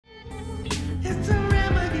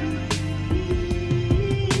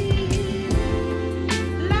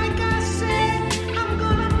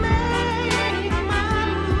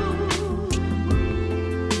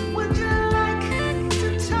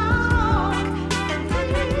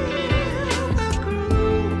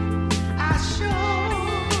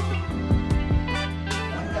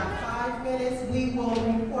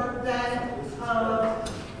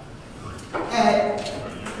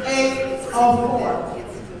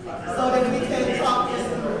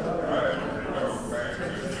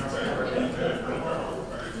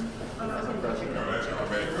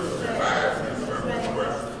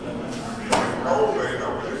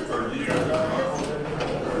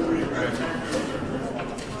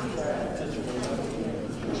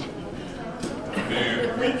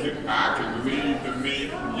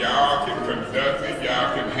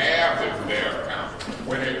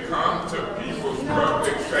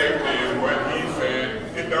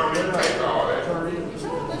don't even take all that. Don't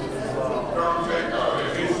take all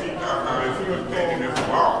that. This she talking about if you was taking this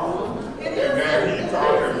law, and then he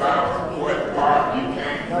talking about what part you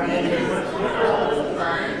can't read and the whole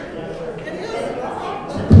thing.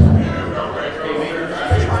 Don't make no sense. I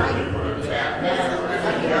hate when you put a tap down.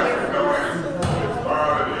 Yes or no answer. It's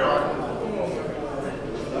part of the argument.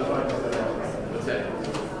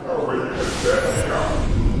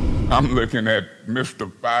 I'm looking at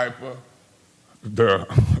Mr. Pfeiffer, the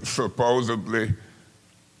supposedly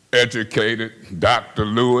educated Dr.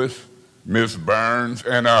 Lewis, Ms. Burns,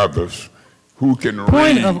 and others who can read.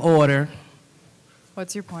 Point of order.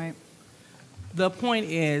 What's your point? The point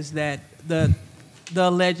is that the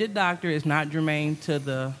alleged doctor is not germane to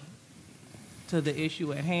the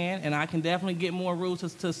issue at hand, and I can definitely get more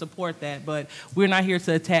rules to support that, but we're not here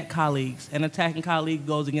to attack colleagues, and attacking colleagues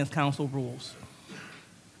goes against council rules.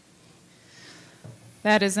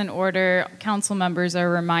 That is an order. Council members are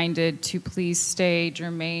reminded to please stay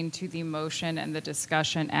germane to the motion and the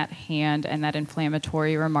discussion at hand, and that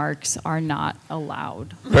inflammatory remarks are not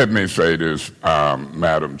allowed. Let me say this,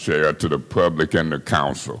 Madam Chair, to the public and the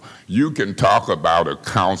council. You can talk about a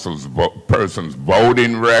person's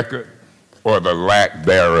voting record or the lack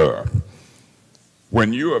thereof.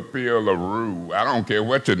 When you appeal a rule, I don't care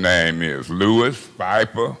what your name is, Lewis,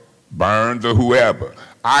 Pfeiffer, Burns, or whoever,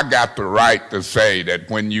 I got the right to say that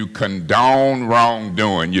when you condone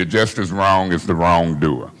wrongdoing, you're just as wrong as the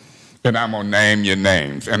wrongdoer. And I'm going to name your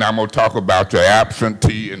names, and I'm going to talk about your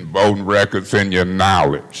absentee and voting records and your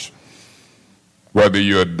knowledge, whether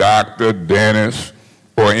you're a doctor, dentist,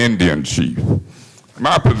 or Indian chief.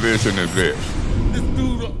 My position is this. This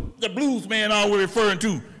dude, the blues man I was referring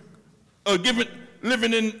to,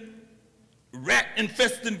 living in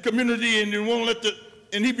rat-infested community, and they won't let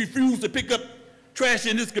and he refused to pick up trash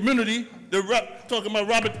in this community. Talking about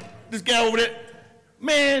Robert, this guy over there.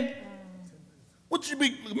 Man, what you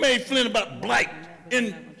be made Flint about blight?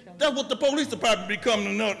 And that's what the police department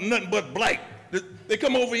become, nothing but blight. They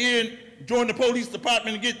come over here and join the police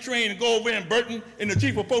department and get trained and go over there in Burton, and the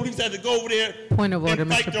chief of police had to go over there. Point of order,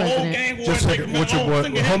 and fight Mr. the President. whole gang war. Just a second. What's your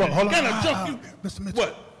point? Hold on. Mr. Mitchell.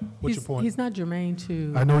 What? What's your point? He's not germane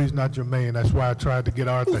to... I know he's not germane. That's why I tried to get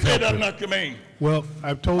Art to Who help said I'm him. not germane? Well,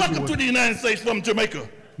 I've told you... Welcome to the United States from Jamaica.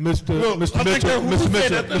 Mr.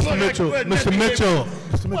 Mitchell.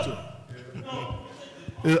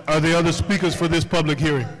 Are there other speakers for this public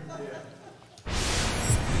hearing?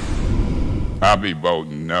 I'll be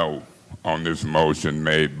voting no on this motion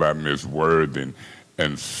made by Ms. Worthing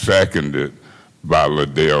and seconded by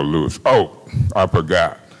Ladel Lewis. Oh, I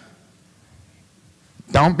forgot.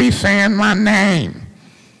 Don't be saying my name.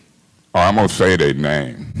 Oh, I'm going to say their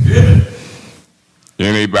name.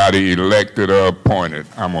 Anybody elected or appointed,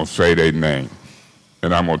 I'm going to say their name.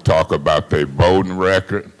 And I'm going to talk about their voting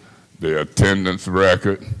record, their attendance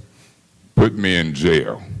record. Put me in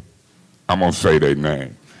jail. I'm going to say their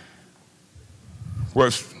name.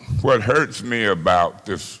 What hurts me about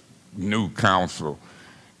this new council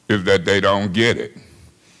is that they don't get it.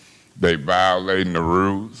 They violating the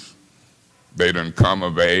rules. They done come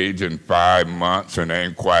of age in 5 months and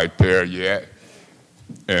ain't quite there yet.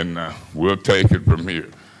 And we'll take it from here.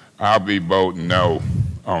 I'll be voting no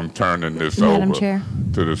on turning this over to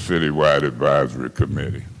the Citywide Advisory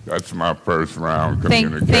Committee. That's my first round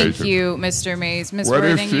communication. Thank you, Mr. Mays. Ms.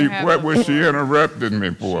 Worthing, what was she interrupting me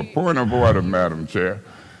for? Point of order, Madam Chair.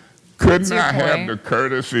 Couldn't I have the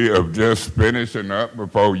courtesy of just finishing up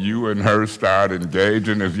before you and her start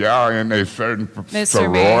engaging? Is y'all in a certain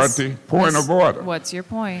sorority? Point of order. What's your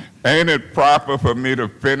point? Ain't it proper for me to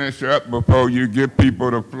finish up before you give people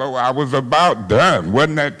the flow? I was about done.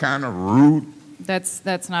 Wasn't that kind of rude?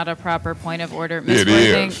 That's not a proper point of order, Ms. It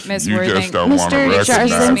Worthing. is. Ms. You Worthing. just don't want to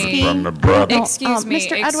recognize it from the brother. Excuse me.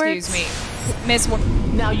 Mr. Excuse me. Ms.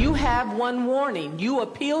 Now you have one warning. You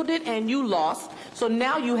appealed it and you lost. So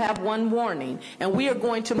now you have one warning, and we are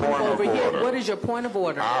going to move over here. What is your point of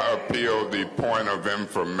order? I appealed the point of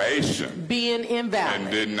information. Being invalid.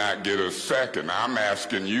 And did not get a second. I'm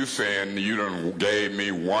asking you, saying you done gave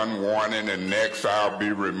me one warning and next I'll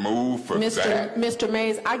be removed for that. Mr.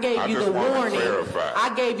 Mays, I gave you the warning.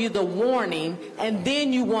 I gave you the warning, and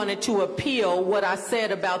then you wanted to appeal what I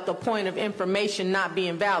said about the point of information not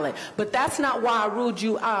being valid. But that's not why I ruled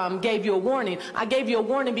you, gave you a warning. I gave you a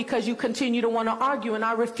warning because you continue to want to argue, and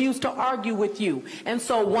I refuse to argue with you. And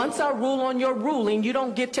so once I rule on your ruling, you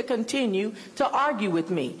don't get to continue to argue with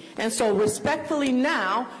me. And so respectfully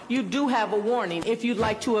now, you do have a warning. If you'd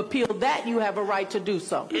like to appeal that, you have a right to do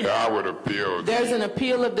so. Yeah, I would appeal. There's an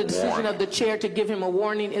appeal of the decision of the chair to give him a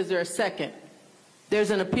warning. Is there a second? There's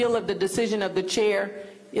an appeal of the decision of the chair.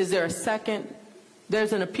 Is there a second?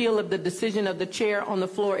 There's an appeal of the decision of the chair on the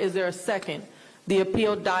floor. Is there a second? The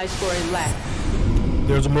appeal dies for a lack.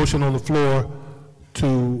 There's a motion on the floor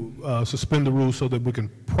to suspend the rules so that we can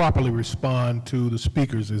properly respond to the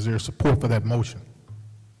speakers. Is there support for that motion?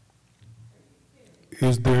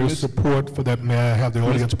 Is there support for that? May I have the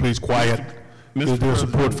audience please quiet? Is there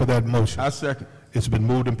support for that motion? I second. It's been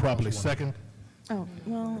moved and properly second. Oh,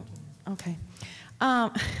 well, okay.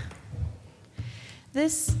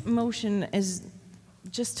 This motion is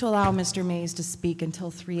just to allow Mr. Mays to speak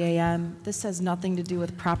until 3 a.m. This has nothing to do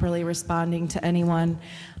with properly responding to anyone.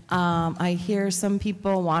 I hear some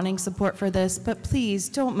people wanting support for this, but please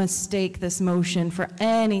don't mistake this motion for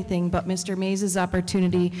anything but Mr. Mays'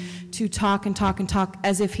 opportunity to talk and talk and talk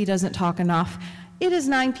as if he doesn't talk enough. It is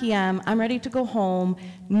 9 p.m. I'm ready to go home.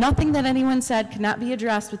 Nothing that anyone said cannot be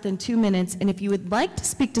addressed within 2 minutes, and if you would like to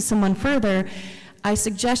speak to someone further, I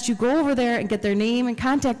suggest you go over there and get their name and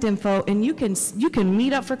contact info, and you can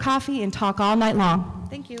meet up for coffee and talk all night long.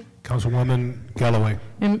 Thank you. Councilwoman Galloway.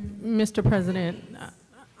 And Mr. President,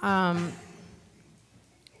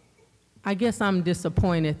 I guess I'm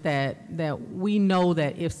disappointed that we know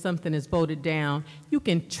that if something is voted down, you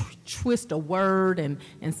can twist a word and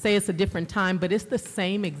say it's a different time, but it's the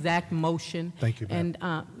same exact motion. Thank you, ma'am.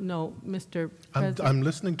 And no, Mr. President. I'm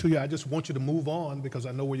listening to you. I just want you to move on because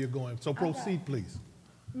I know where you're going. So proceed, please.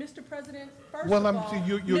 Mr. President, first Well, of I'm- all,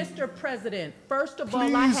 you- Mr. President, first of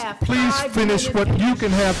all, I have Please 5 finish what minutes. you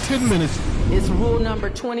can have 10 minutes. It's rule number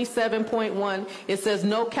 27.1. It says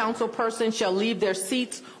no council person shall leave their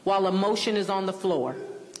seats while a motion is on the floor.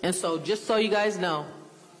 And so just so you guys know,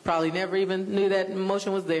 probably never even knew that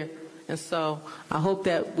motion was there. And so I hope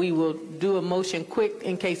that we will do a motion quick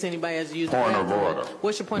in case anybody has used Point of order.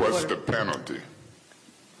 What's your point of What's order? the penalty?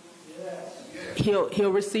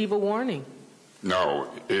 He'll receive a warning. No,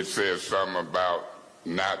 it says something about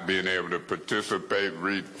not being able to participate,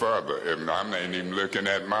 read further, and I ain't even looking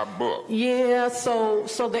at my book. Yeah, so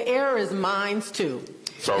the error is mine too.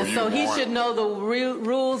 So And you so he want- should know the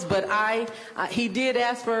rules, but he did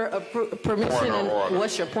ask for a permission. Point of And order.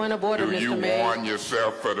 what's your point of order, Do Mr. you Mays? warn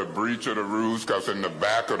yourself for the breach of the rules? Because in the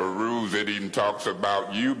back of the rules, it even talks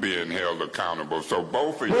about you being held accountable. So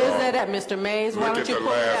both of y'all. Where's that at, Mr. Mays? Why Look don't at you the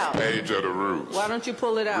pull it last out? page of the rules. Why don't you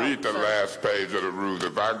pull it out? Read the sir? last page of the rules.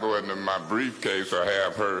 If I go into my briefcase or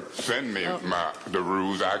have her send me the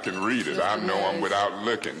rules, I can read it. I know them without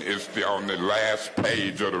looking. It's on the last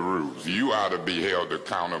page of the rules. You ought to be held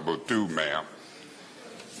accountable too, ma'am.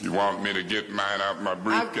 You want me to get mine out my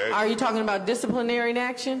briefcase? Are you talking about disciplinary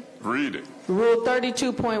action? Read it. Rule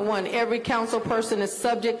 32.1, every council person is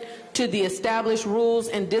subject to the established rules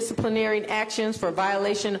and disciplinary actions for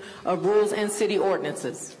violation of rules and city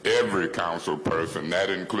ordinances. Every council person, that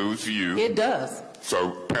includes you. It does. So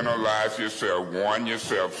penalize yourself, warn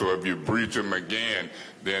yourself, so if you breach them again,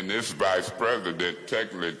 then this vice president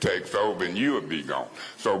technically takes over and you'll be gone.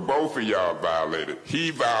 So both of y'all violated.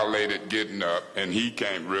 He violated getting up, and he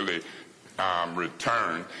can't really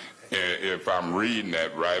return if I'm reading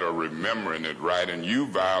that right or remembering it right, and you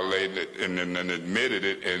violated it and then admitted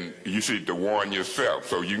it, and you need to warn yourself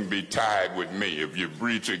so you can be tied with me. If you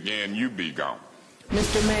breach again, you be gone.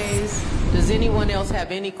 Mr. Mays, does anyone else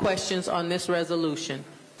have any questions on this resolution?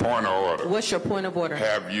 Point of order. What's your point of order?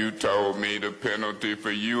 Have you told me the penalty for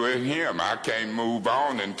you and him? I can't move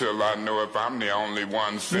on until I know if I'm the only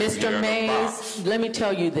one sitting here Mr. in the box. Mays, let me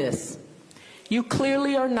tell you this. You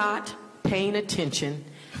clearly are not paying attention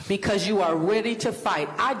because you are ready to fight.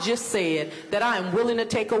 I just said that I am willing to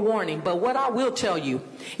take a warning, but what I will tell you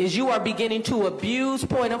is you are beginning to abuse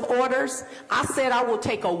point of orders. I said I will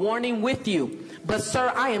take a warning with you, but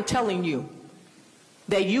sir, I am telling you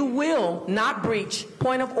that you will not breach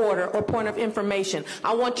point of order or point of information.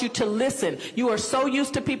 I want you to listen. You are so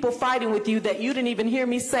used to people fighting with you that you didn't even hear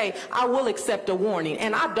me say, I will accept a warning,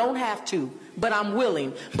 and I don't have to. But I'm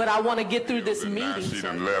willing. But I want to get through this meeting. She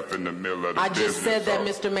done left in the middle of the I just said that,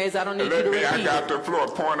 Mr. Mays. I don't need you to repeat I got the floor.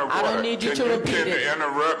 Point of order. I don't need you to repeat Can it. you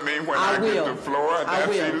interrupt me when I I will. get the floor? I That's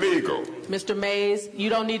will. illegal. Mr. Mays, you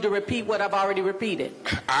don't need to repeat what I've already repeated.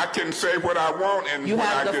 I can say what I want, and You when I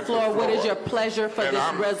have the get floor. the floor. What is your pleasure for And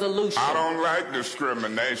this resolution? I don't like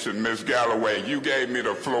discrimination, Ms. Galloway. You gave me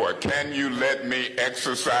the floor. Can you let me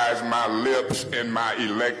exercise my lips in my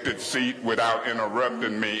elected seat without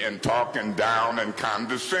interrupting me and talking down and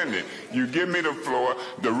condescending? You give me the floor.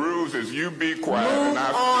 The rules is you be quiet. Move and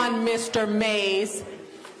I on, Mr. Mays.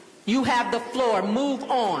 You have the floor. Move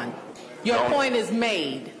on. Your Don't- point is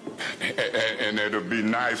made. And it'll be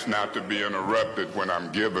nice not to be interrupted when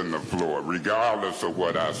I'm given the floor, regardless of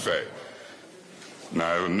what I say.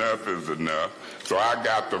 Now, enough is enough. So I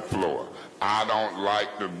got the floor. I don't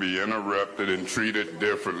like to be interrupted and treated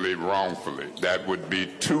differently wrongfully. That would be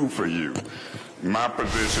 2 for you. My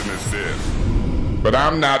position is this. But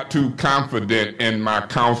I'm not too confident in my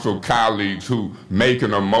council colleagues who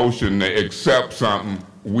making a motion to accept something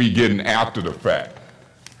we getting after the fact.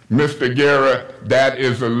 Mr. Guerra, that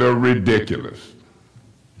is a little ridiculous.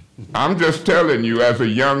 I'm just telling you, as a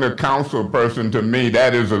younger council person, to me,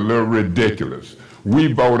 that is a little ridiculous.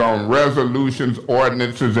 We vote on resolutions,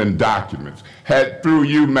 ordinances, and documents. Through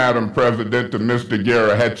you, Madam President, to Mr.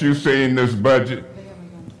 Guerra, had you seen this budget?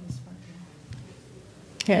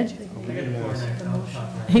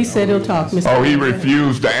 He said he'll talk, Mr. Oh, he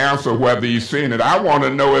refused to answer whether he's seen it. I want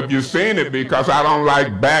to know if you've seen it because I don't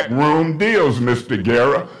like backroom deals, Mr.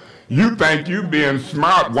 Guerra. You think you being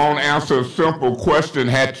smart won't answer a simple question,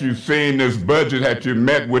 had you seen this budget, had you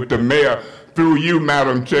met with the mayor? Through you,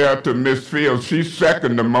 Madam Chair, to Ms. Fields. She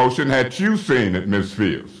seconded the motion. Had you seen it, Ms.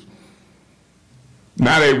 Fields?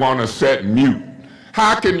 Now they want to set mute.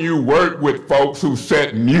 How can you work with folks who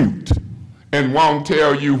set mute and won't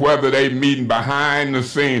tell you whether they meeting behind the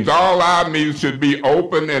scenes? All our meetings should be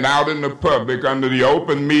open and out in the public under the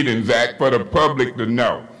Open Meetings Act for the public to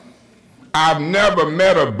know. I've never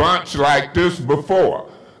met a bunch like this before.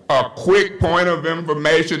 A quick point of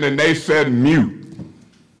information and they said mute.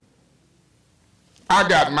 I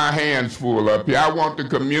got my hands full up here. I want the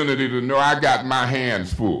community to know I got my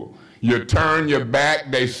hands full. You turn your back,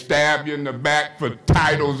 they stab you in the back for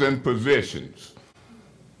titles and positions.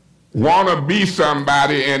 Want to be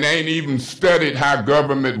somebody and ain't even studied how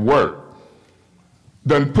government works.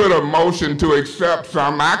 Then put a motion to accept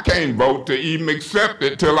something. I can't vote to even accept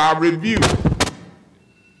it till I review it.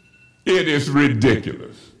 It is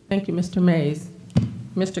ridiculous. Thank you, Mr. Mays.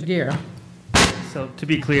 Mr. Guerra. So to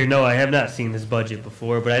be clear, no, I have not seen this budget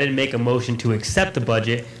before, but I didn't make a motion to accept the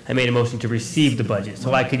budget. I made a motion to receive the budget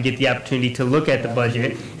so I could get the opportunity to look at the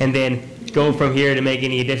budget and then go from here to make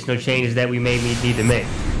any additional changes that we may need to make.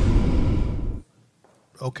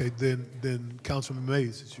 Okay, then Councilman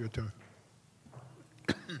Mays, it's your turn.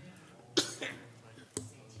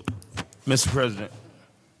 Mr. President.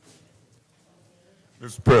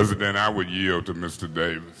 Mr. President, I would yield to Mr.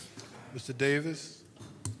 Davis. Mr. Davis?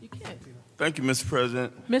 You can't. Thank you, Mr.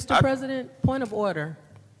 President. Mr. President, point of order.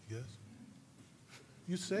 Yes.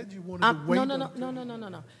 You said you wanted to wait.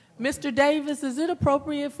 No. Mr. Davis, is it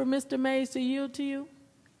appropriate for Mr. Mays to yield to you?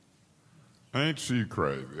 Ain't she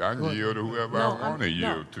crazy? I can yield to whoever I want to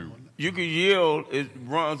yield to. You can yield, it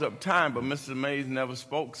runs up time, but Mr. Mays never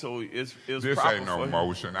spoke, so it's this proper ain't no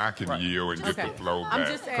motion. I can yield and get the flow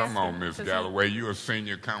back. Come on, Ms. Galloway, you're a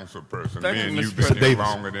senior council person. Me and you've been here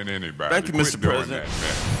longer than anybody. Thank you, Mr. President.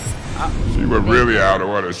 She was really out of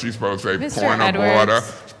order. She's supposed to say point of order,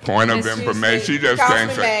 point of information. She just can't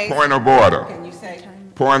say point of order. Can you say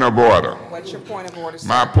point of order? What's your point of order, sir?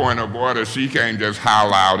 My point of order, she can't just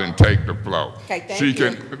howl out and take the flow. Okay, thank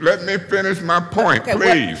you. Let me finish my point,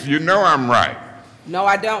 please. You know I'm right. No,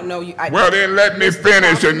 I don't know you. Well, then let me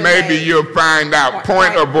finish and maybe you'll find out.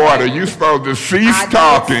 Point of order. You're supposed to cease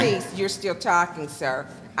talking. I did cease. You're still talking, sir.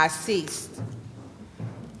 I ceased.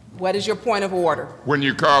 What is your point of order? When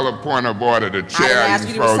you call a point of order, the chair is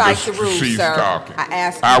supposed to cease talking.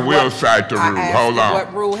 I will cite the rule. Hold on.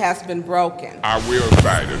 What rule has been broken? I will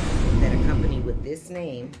cite it. That a company with this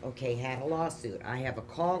name, okay, had a lawsuit. I have a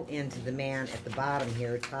call in to the man at the bottom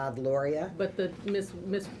here, Todd Loria. But the Miss,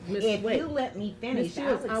 if you let me finish,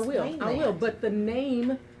 I will. But the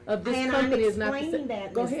name of this company is not the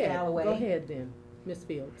same. Go ahead then, Miss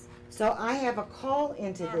Fields. So I have a call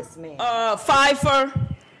into this man. Pfeiffer.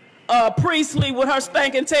 Priestley with her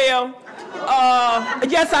spanking tail.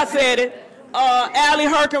 Yes, I said it. Allie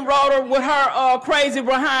Herkenroder with her crazy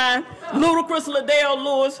behind. Ludacris Ladel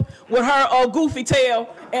Lewis with her goofy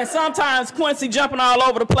tail. And sometimes Quincy jumping all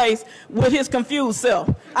over the place with his confused self.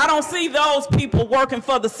 I don't see those people working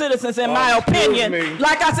for the citizens, in my opinion.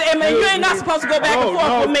 Like I said, man, you ain't not supposed to go back and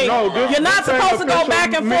forth with me. You're not supposed to go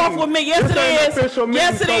back and forth with me. Yes, it is.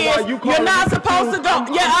 Yes, it is. You're not supposed to go.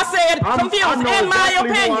 Yeah, I said confused. In my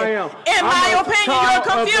opinion. In my opinion, you're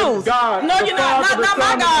confused. No, you're not. Not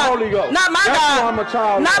my God. Not my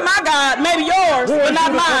God. Not my God. Maybe yours, but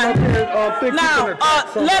not mine. Now,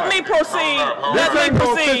 let me proceed. Let me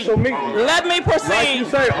proceed. Let me proceed. Like you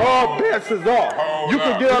say, all bets is off. You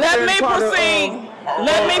can get up there and try to,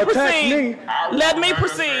 Let me proceed. Let me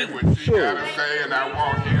proceed. Sure. And I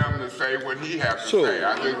want him to say what he has to say.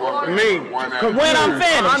 I think when I'm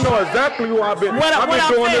finished. I know exactly who I've been. I've been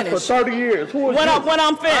doing this for 30 years. Who is when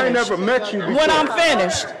I'm finished. I ain't never met you before. When I'm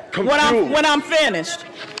finished. When I'm finished.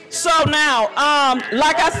 So now,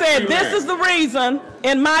 like I said, this is the reason,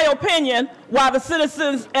 in my opinion, while the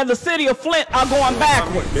citizens and the city of Flint are going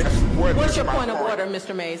backwards. What's your point of order,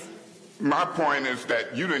 Mr. Mays? My point is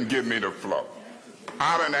that you didn't give me the floor.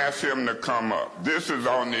 I didn't ask him to come up. This is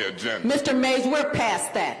on the agenda. Mr. Mays, we're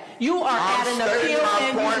past that. You are at an appeal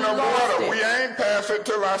and you lost it. We ain't past it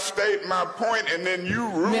till I state my point and then you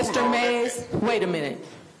rule on it. Mr. Mays, wait a minute.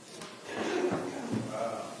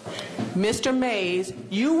 Mr. Mays,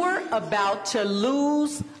 you were about to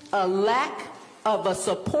lose a lack of a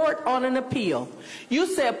support on an appeal. You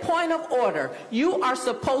said point of order. You are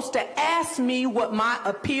supposed to ask me what my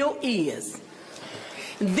appeal is.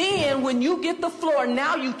 Then when you get the floor,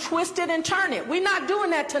 now you twist it and turn it. We're not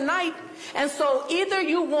doing that tonight. And so either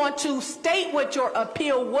you want to state what your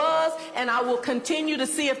appeal was, and I will continue to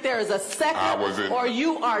see if there is a second, or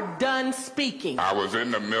you are done speaking. I was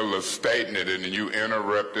in the middle of stating it, and you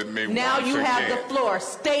interrupted me. Now once you again. have the floor.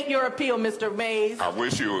 State your appeal, Mr. Mays. I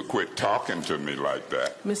wish you would quit talking to me like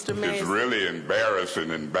that. Mr. Mays. It's really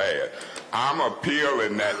embarrassing and bad. I'm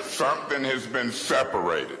appealing that something has been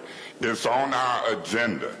separated. It's on our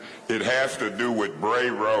agenda. It has to do with Bray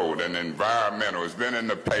Road and environmental. It's been in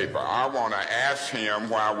the paper. I want to ask him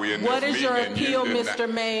while we're in What this is meeting. your appeal,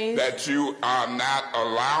 Mr. Mays? That you are not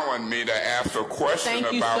allowing me to ask a question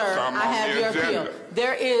Thank you, about sir. something I on have the your agenda. appeal.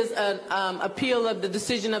 There is an appeal of the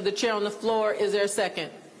decision of the chair on the floor. Is there a second?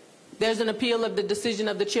 There's an appeal of the decision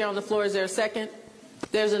of the chair on the floor. Is there a second?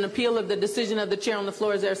 There's an appeal of the decision of the chair on the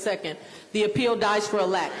floor. Is there a second? The appeal dies for a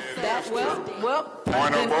lack.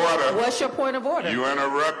 Point of order. What's your point of order? You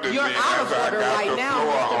interrupted You're me out of as I order got right the now,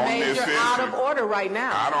 floor Mr. on Mays. this You're out issue. of order right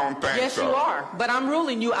now. I don't think yes, so. you are. But I'm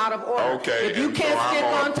ruling you out of order. Okay. If you and can't so stick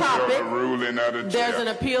I'm on topic, the ruling of the there's chair. an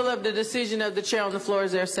appeal of the decision of the chair on the floor.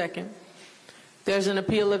 Is there a second? There's an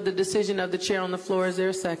appeal of the decision of the chair on the floor. Is there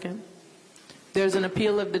a second? There's an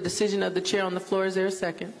appeal of the decision of the chair on the floor. Is there a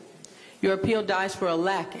second? Your appeal dies for a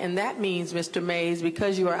lack, and that means, Mr. Mays,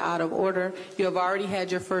 because you are out of order, you have already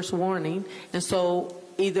had your first warning, and so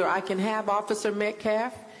either I can have Officer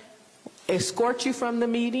Metcalf escort you from the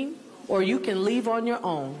meeting, or you can leave on your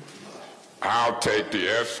own. I'll take the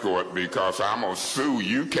escort because I'm going to sue.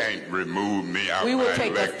 You can't remove me out We will my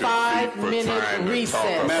take a elected seat for 5-minute trying to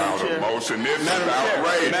recess. talk about a motion. This is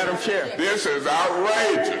outrageous. Madam Chair. This is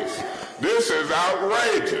outrageous. This is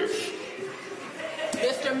outrageous.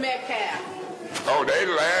 Mr. Metcalf. Oh, they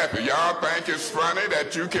laugh. Y'all think it's funny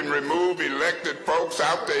that you can remove elected folks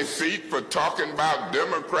out their seat for talking about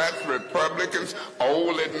Democrats, Republicans,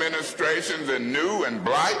 old administrations, and new and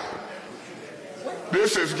blight?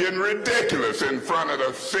 This is getting ridiculous in front of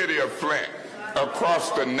the city of Flint, across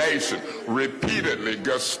the nation, repeatedly.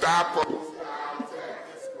 Gestapo.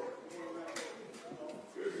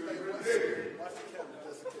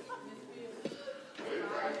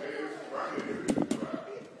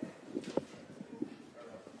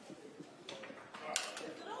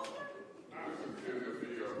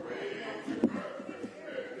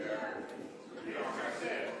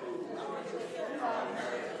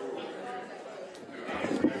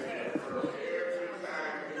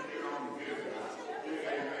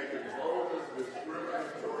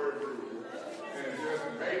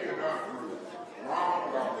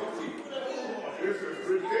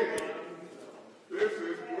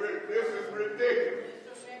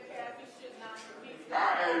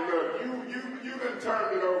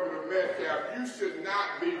 Turned it over to Metcalf. You should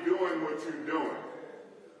not be doing what you're doing.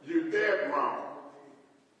 You're dead wrong.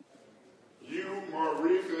 You,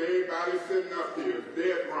 Maurice, and everybody sitting up here is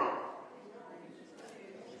dead wrong.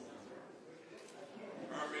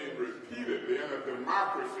 I mean, repeatedly in a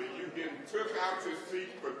democracy, you getting took out your seat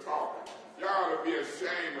for talking. Y'all ought to be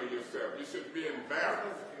ashamed of yourself. You should be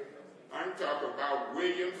embarrassed. I'm talking about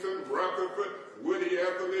Williamson, Rutherford, Woody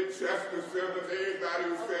Etherly, Chester Simmons, everybody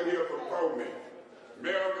who sat here before me.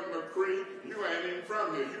 Melvin McCree, you ain't even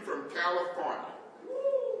from here. You from California.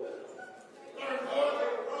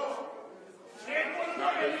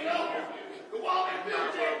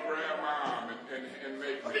 Grab my arm and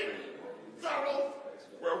make me leave.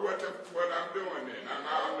 Well, what I'm doing then? Am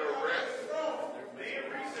I under arrest?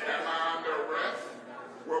 Am I under arrest?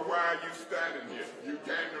 Well, why are you standing here? You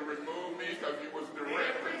came to remove me because you was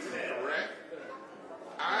directed to, correct?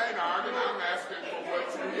 I ain't arguing. I'm asking for what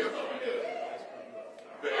you here for.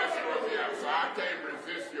 The escort me out, so I can't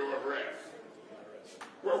resist your arrest.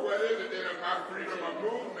 Well, what is it then if my freedom of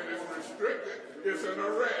movement is restricted? It's an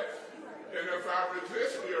arrest. And if I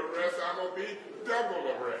resist the arrest, I'm going to be double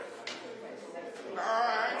arrest. No,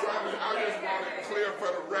 I ain't trying to, I just want it clear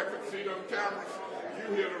for the record. See them cameras?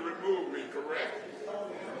 You here to remove me, correct?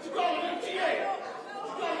 You call an MTA.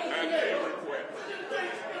 And they request.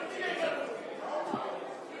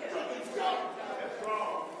 That's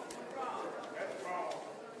wrong.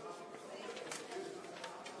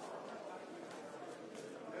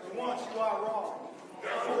 You are wrong.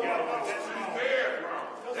 She's dead wrong.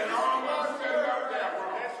 And all I'm setting up there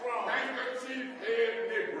wrong. That's wrong. Handkerchief head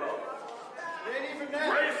Negro. Ain't even that.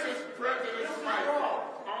 Racist prejudice fight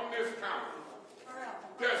on this county.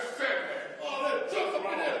 Just said that.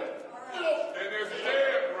 And it's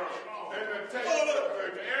dead wrong. And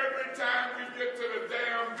every time we get to the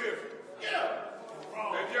damn business.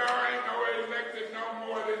 And y'all ain't no elected no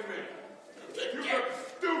more than me. You look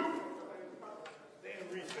stupid. They in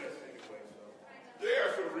recess anyway, so.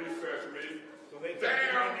 There's a recess meeting. So they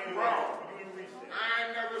damn wrong. You in recess. I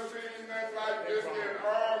ain't never seen nothing like this in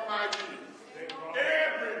all my years.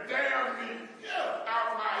 Every damn meeting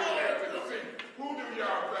out my elected seat. Who do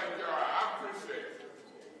y'all think y'all are? I appreciate it.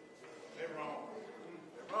 They're wrong.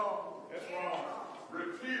 They're wrong. That's wrong.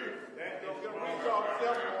 Repeat. That is wrong.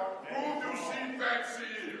 Who do she think she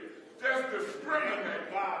is? Just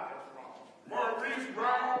discriminate. God, that's wrong. Maurice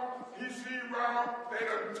wrong, she wrong, they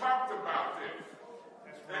done talked about this.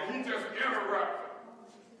 And he just interrupted.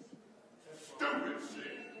 Stupid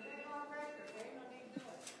shit.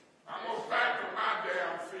 I'm gonna fight for my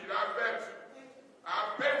damn seat, I bet you. I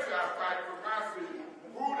bet you I fight for my seat.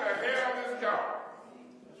 Who the hell is y'all?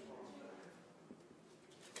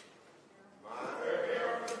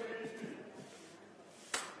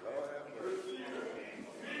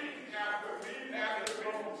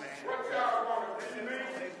 What y'all want to be me?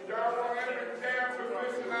 Y'all want every damn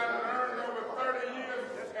position I earned over 30 years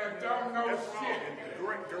and don't know shit.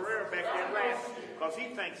 Guerrero back there laughing because he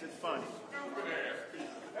thinks it's funny. Stupid ass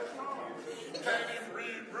people. That's wrong. Can't even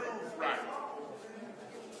read rules right.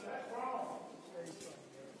 That's wrong.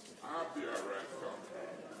 I'll be all right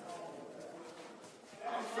sometime.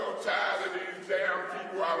 I'm so tired of these damn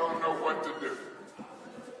people, I don't know what to do.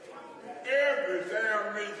 Every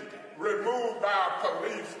damn meeting removed by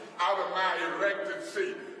police out of my elected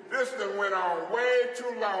seat. This done went on way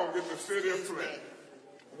too long in the city of Flint.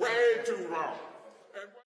 Way too long.